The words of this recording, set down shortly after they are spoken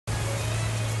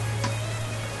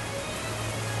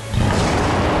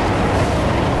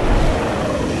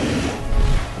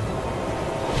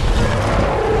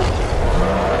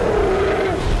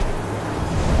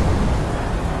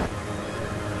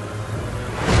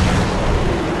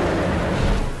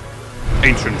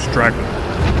Ancient dragon.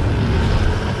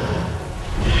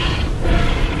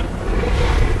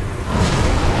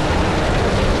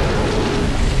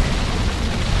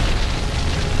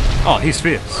 Oh, he's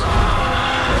fierce.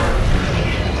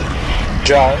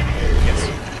 Joe.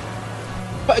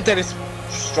 Yes. Put a deadly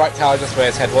strike tower just where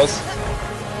his head was.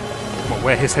 Well,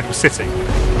 where his head was sitting.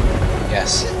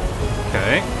 Yes.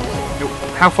 Okay.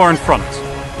 How far in front?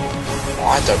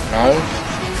 I don't know.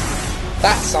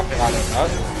 That's something I don't know.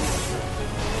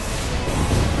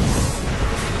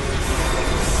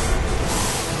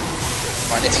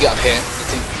 I need to get up here.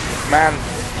 Man.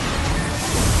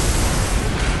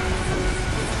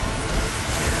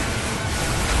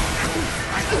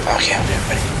 Okay, I'm doing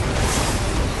ready.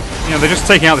 You know, they're just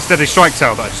taking out this deadly strike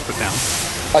tower that I just put down.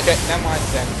 Okay, never mind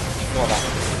then. Ignore that.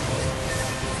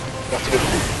 You have to do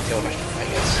the other mission, I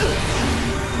guess.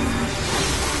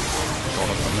 God,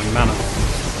 I've got no mana.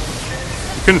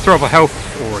 You couldn't throw up a health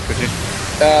aura, could you?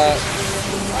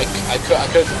 I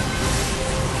could.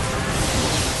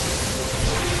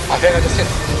 I think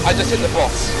I just hit the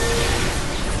boss.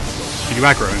 Did you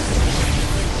aggro him?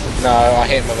 No, I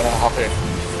hit him with a harpoon.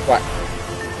 Right.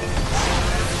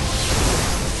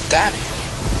 Damn it.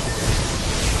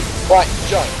 Right,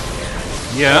 Joe.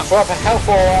 Yeah. Throw up a health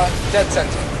or dead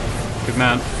center. Good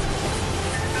man.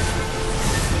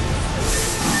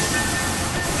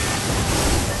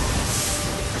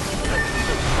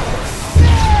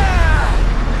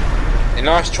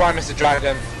 Nice try, Mr.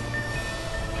 Dragon.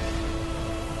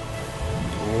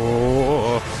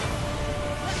 Oh.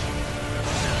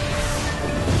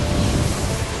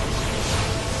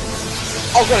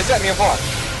 Oh god, it's set me on fire.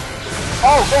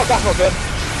 Oh god, that's not good.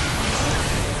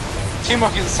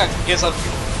 Teamwork gives up.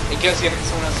 It gives you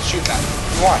someone else to shoot that.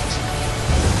 Right.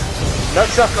 Note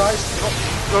yourself, guys. Do not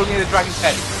go near the dragon's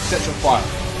head. It sets you on fire.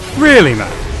 Really,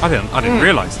 man? I didn't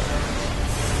realise that.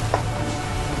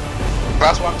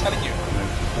 That's what I'm telling you.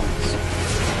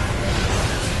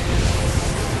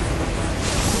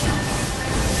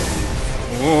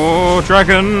 Oh,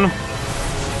 dragon!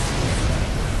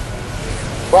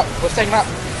 Well, we're taking that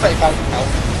 35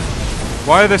 health.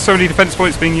 Why are there so many defense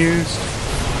points being used?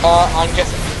 I'm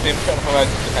guessing it's been put up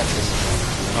emergency defences.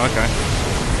 Okay.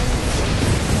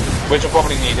 Which are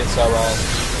probably needed, so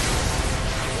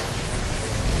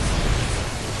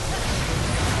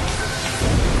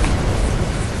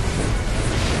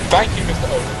thank you, Mr.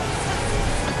 Odin.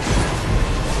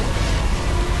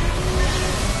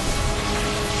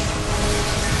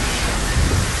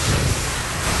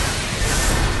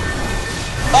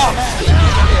 Oh man!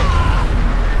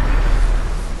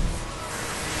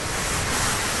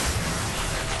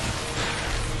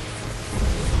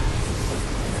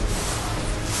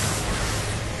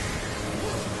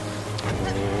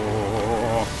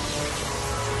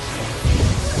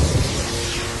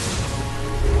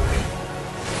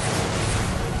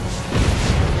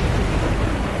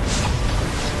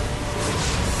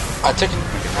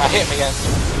 I hit him again.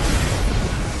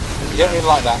 You don't really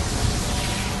like that.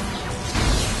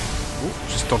 Ooh,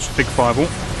 just dodged a big fireball.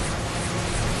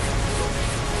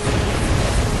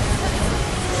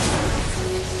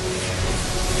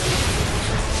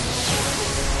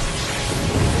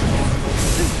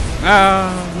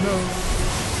 Ah, no.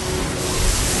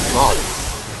 God.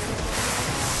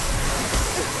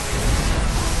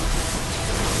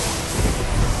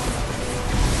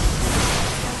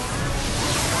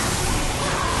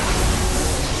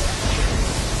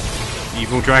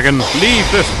 Evil dragon,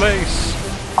 leave this place!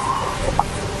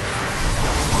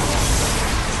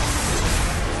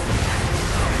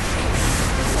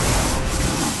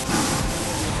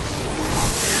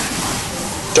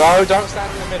 Joe, don't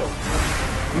stand in the middle.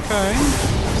 Okay.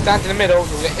 Stand in the middle,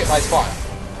 you'll get hit by his fire.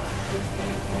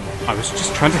 I was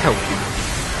just trying to help you.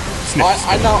 Snips.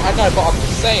 I know, but I'm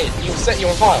just saying, you'll set you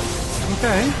on fire.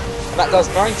 Okay. And that does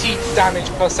 90 damage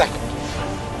per second.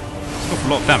 That's an awful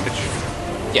lot of damage.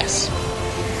 Yes.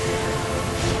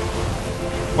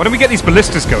 Why don't we get these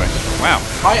ballistas going? Wow.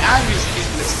 I am using these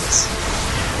ballistas.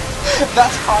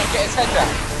 That's how I get his head down.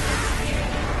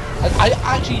 I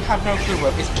actually have no clue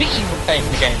where. Is Pete even playing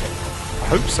the game? I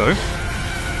hope so.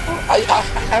 I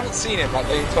haven't seen him like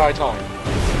the entire time.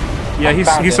 Yeah,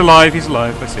 he's alive, he's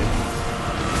alive, I see.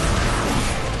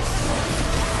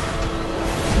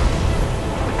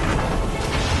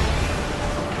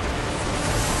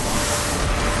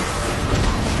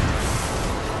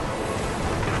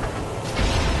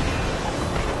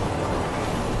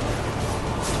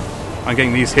 I'm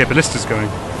getting these here ballistas going.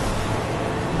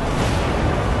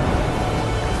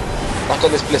 I've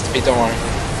got this ballista Pete, don't worry.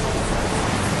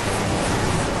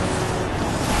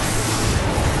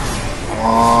 Come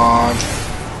on.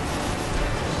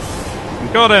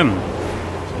 Got him!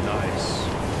 Nice.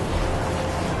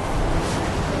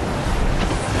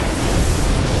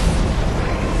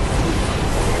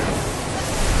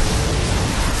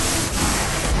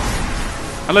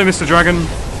 Hello, Mr. Dragon.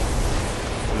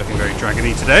 Looking very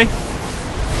dragony today.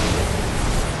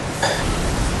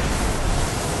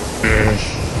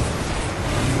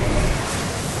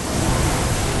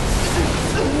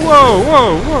 Whoa,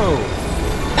 whoa, whoa!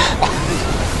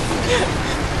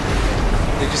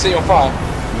 Did you set you on fire?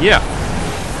 Yeah.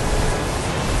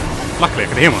 Luckily I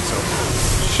could hear myself.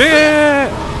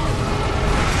 Shit!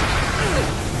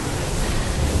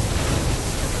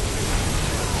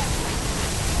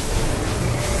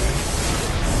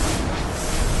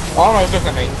 Oh no, he's looking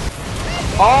at me.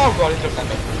 Oh god, he's looking at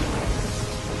me.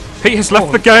 Pete has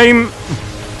left the game!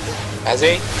 Has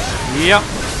he? Yep.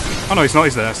 Oh no, he's not,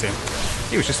 he's there, I see him.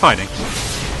 He was just hiding.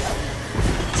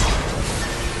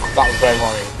 That was very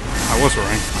worrying. I was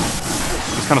worrying.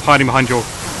 He's kind of hiding behind your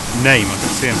name, I can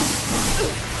see him.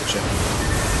 Good shit.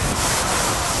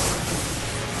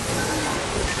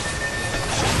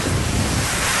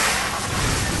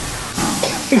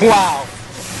 Wow!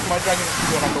 My dragon is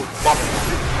doing like a bubble.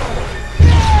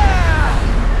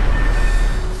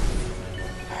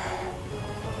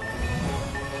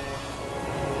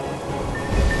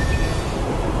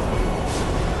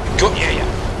 Good, yeah.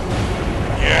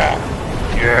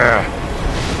 Yeah.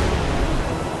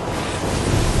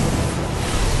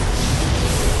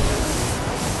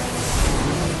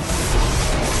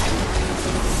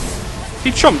 He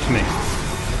chomped me.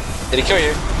 Did he kill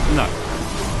you? No.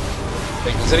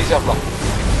 Consider yourself lucky.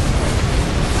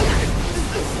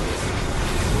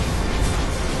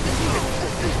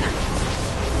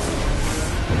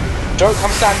 Joe,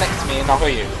 come stand next to me and I'll heal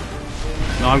you.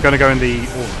 No, I'm going to go in the...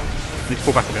 Oh, I need to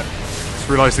pull back a bit. Just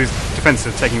realised these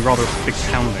defences are taking rather a big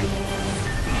pounding.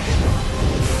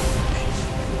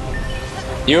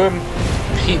 You and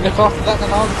Pete look after that,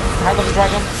 then I'll handle the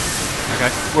dragon. Okay.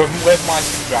 With my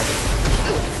dragon.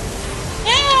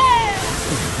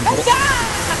 What the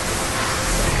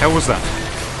hell was that?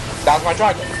 That was my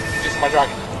dragon. Just my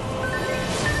dragon.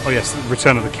 Oh yes, the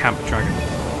return of the camp dragon.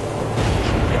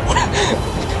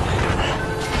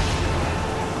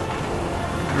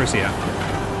 Where is he at?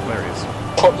 There he is.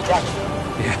 Pop the dragon.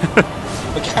 Yeah.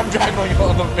 The camp dragon or you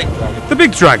got another big dragon? The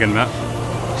big dragon, Matt.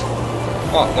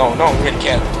 Oh, no one really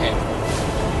cares about him.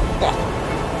 No.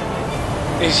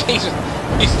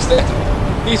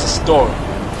 He's a story.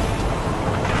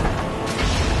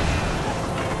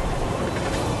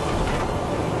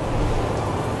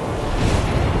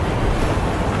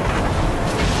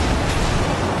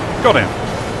 Got him.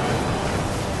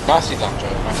 Nicely done, Joe.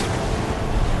 Nicely done.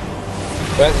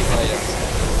 Where's he going to go?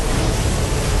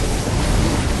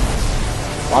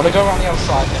 I'm going to go around the other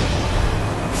side then.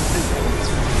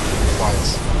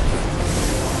 Fights.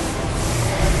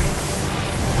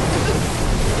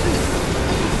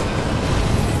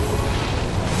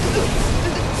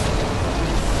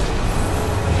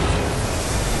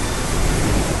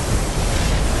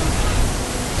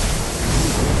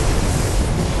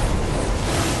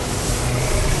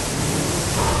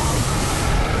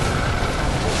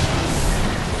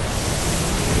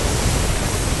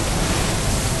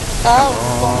 Oh!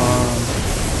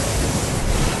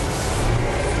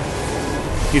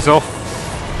 He's off.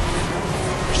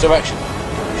 Which direction?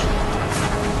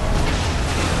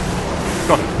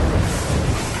 Got him.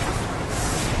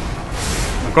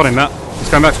 I've got him, Matt. He's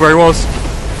going back to where he was.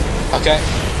 Okay.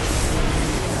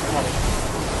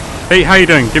 Hey, how you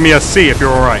doing? Give me a C if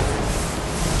you're alright.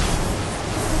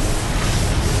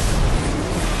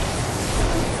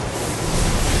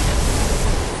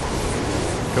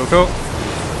 Cool.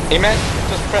 He meant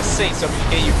just press C so we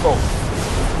can hear you fall.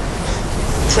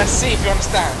 Press C if you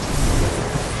understand.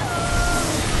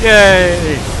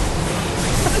 Yay!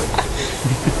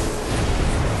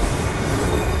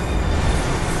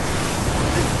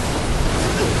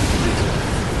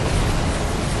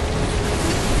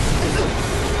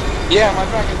 Yeah, my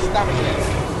dragon's damaging it.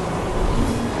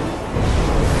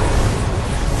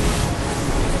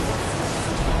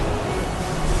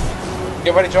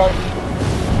 Get ready, Joe.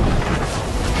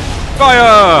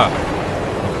 Fire!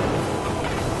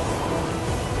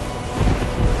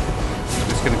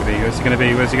 Where's he gonna be? Where's he gonna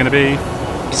be? Where's he gonna be?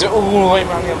 Is it all the way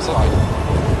around the other side?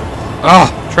 Ah!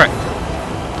 Trek!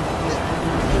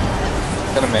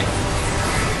 Enemy.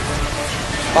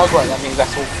 Oh great, that means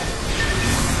that's all.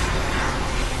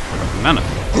 I got mana.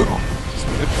 That's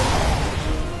good.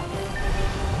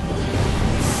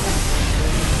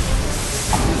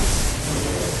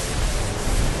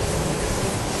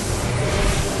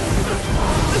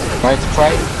 Ready to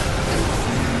pray?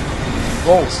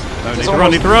 Walls. No, need to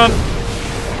run, need to run!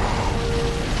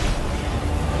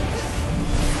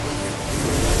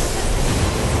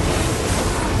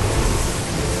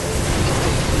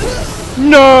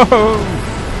 No!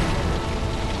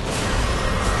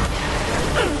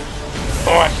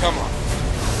 Alright, come on.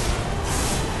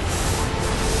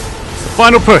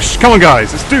 Final push! Come on,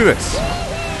 guys, let's do this!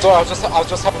 So I was just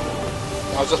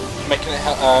making it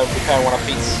repairing one of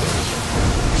Pete's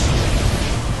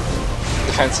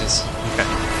defenses. Okay.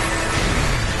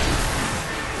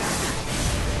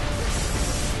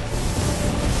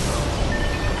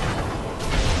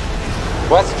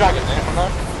 Where's the dragon? Anyone know?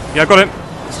 Yeah, I got it.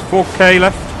 It's 4k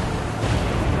left.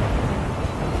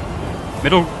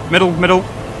 Middle, middle, middle.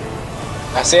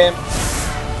 That's him.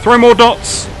 Throw more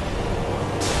dots.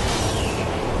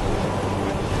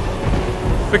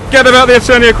 Forget about the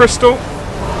Eternia Crystal.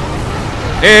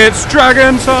 It's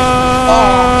dragon time!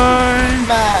 Oh,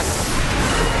 man.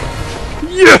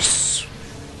 Yes!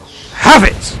 Have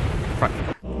it! Right.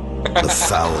 The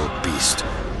foul beast,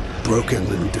 broken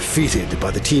and defeated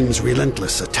by the team's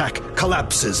relentless attack,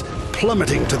 collapses,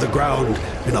 plummeting to the ground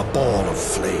in a ball of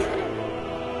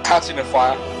flame. Catching the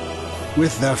fire.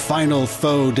 With their final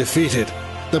foe defeated,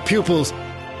 the pupils,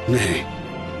 nay,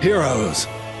 heroes,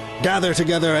 gather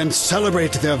together and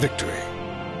celebrate their victory.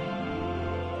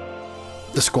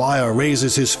 The squire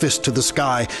raises his fist to the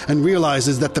sky and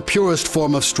realizes that the purest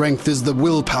form of strength is the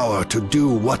willpower to do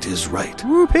what is right.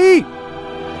 Whoopee!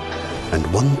 And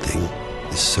one thing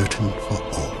is certain for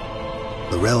all.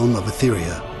 The realm of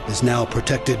Etheria is now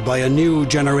protected by a new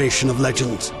generation of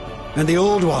legends, and the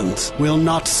old ones will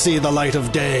not see the light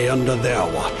of day under their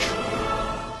watch.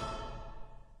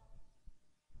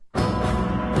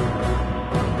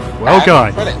 Well,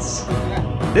 guys, Credits.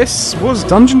 this was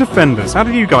Dungeon Defenders. How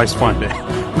did you guys find it?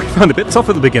 We found it a bit tough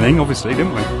at the beginning, obviously,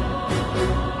 didn't we?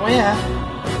 Oh yeah.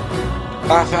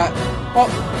 Well,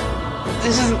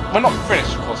 this isn't. We're not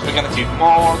finished, of course. We're going to do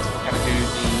mods. We're going to do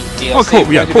the DLC. Oh,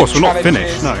 cool. Yeah, of course, we're not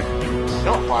challenges. finished, no.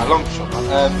 Not by a long shot.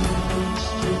 But,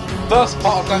 first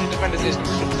part of Dungeon Defenders is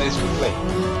complete.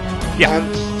 Yeah.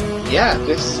 And yeah,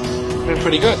 this has been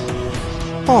pretty good.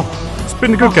 Oh, it's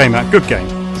been a good game, Matt. Good game.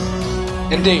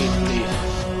 Indeed, indeed.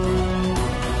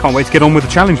 Can't wait to get on with the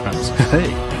challenge maps.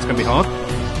 Hey, it's going to be hard.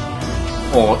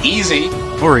 Or easy.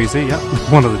 Or easy, yeah.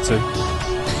 One of the two.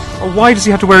 Oh, why does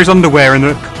he have to wear his underwear in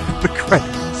the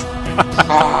credits?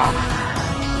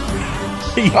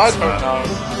 He's, I don't know.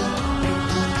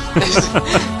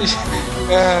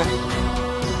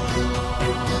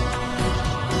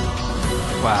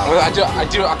 Wow. I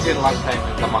didn't like playing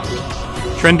with the monkey.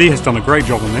 Trendy has done a great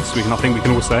job on this, I think we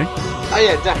can all say. Oh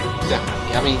yeah, definitely.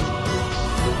 I mean,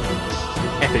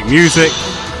 Epic music,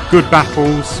 good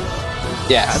battles.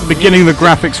 yeah. At the beginning, the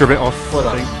graphics are a bit off, Hold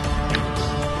I on. think.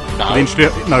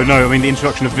 No. The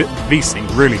introduction of V-Sync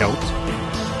really helped.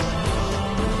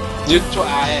 Yes.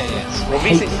 Well,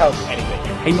 V-Sync helps anyway.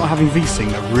 I hate not having V-Sync,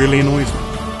 that really annoys me.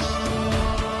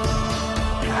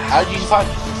 How do you find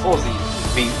before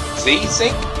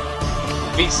Z-Sync?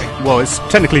 V-Sync. Well, it's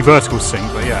technically vertical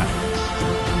sync, but yeah.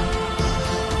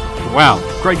 Wow,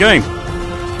 great game.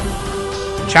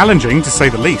 Challenging, to say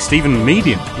the least, even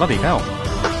medium. Bloody hell.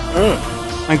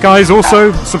 And guys,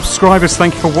 also, subscribers,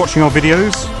 thank you for watching our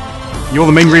videos. You're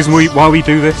the main reason why we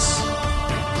do this.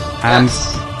 And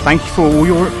thank you for all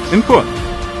your input.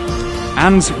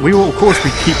 And we will, of course,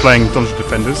 keep playing Dungeon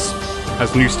Defenders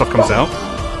as new stuff comes out.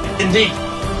 Indeed.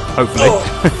 Hopefully.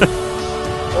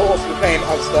 Also playing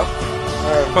other stuff.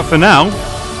 But for now,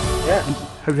 Yeah.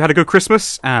 hope you had a good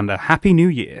Christmas and a happy New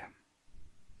Year.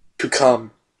 To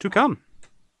come. To come.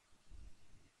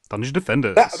 Dungeon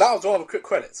Defenders. That was all the quick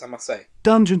credits, I must say.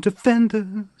 Dungeon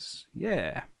Defenders.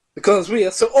 Yeah. Because we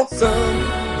are so awesome.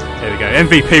 There we go.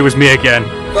 MVP was me again.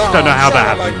 Don't know how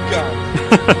that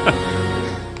happened.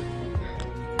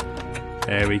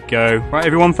 There we go. Right,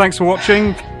 everyone, thanks for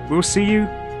watching. We'll see you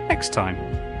next time.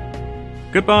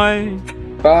 Goodbye.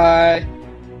 Bye.